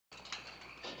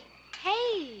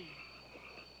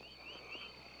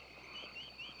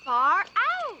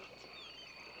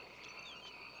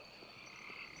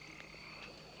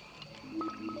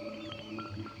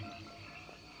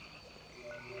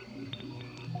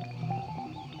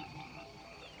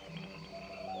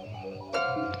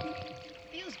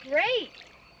great.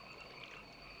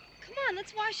 Come on,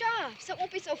 let's wash off so it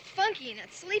won't be so funky in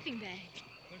that sleeping bag.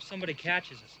 What if somebody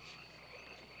catches us?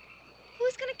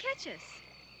 Who's gonna catch us?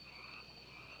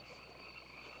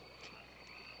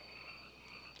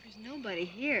 There's nobody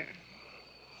here.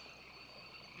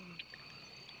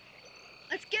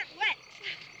 Let's get wet.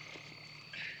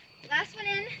 Last one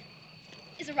in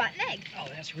is a rotten egg. Oh,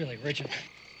 that's really original.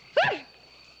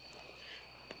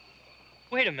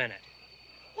 Wait a minute.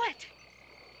 What?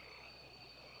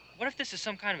 What if this is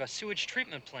some kind of a sewage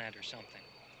treatment plant or something?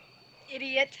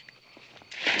 Idiot.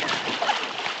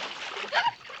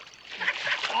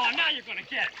 Oh, now you're gonna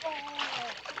get it. Oh.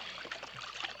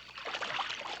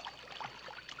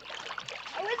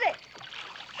 Who is it?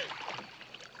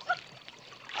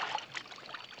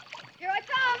 Here I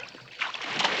come.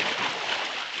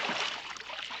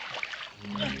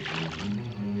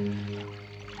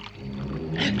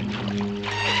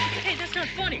 Hey, that's not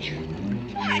funny.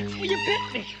 What? Well, you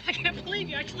bit me. I can't believe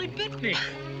you actually bit me.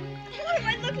 What do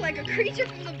I look like, a creature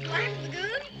from the Black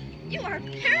Lagoon? You are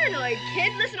paranoid,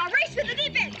 kid. Listen, I'll race to the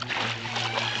deep end.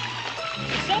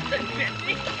 Something bit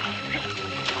me.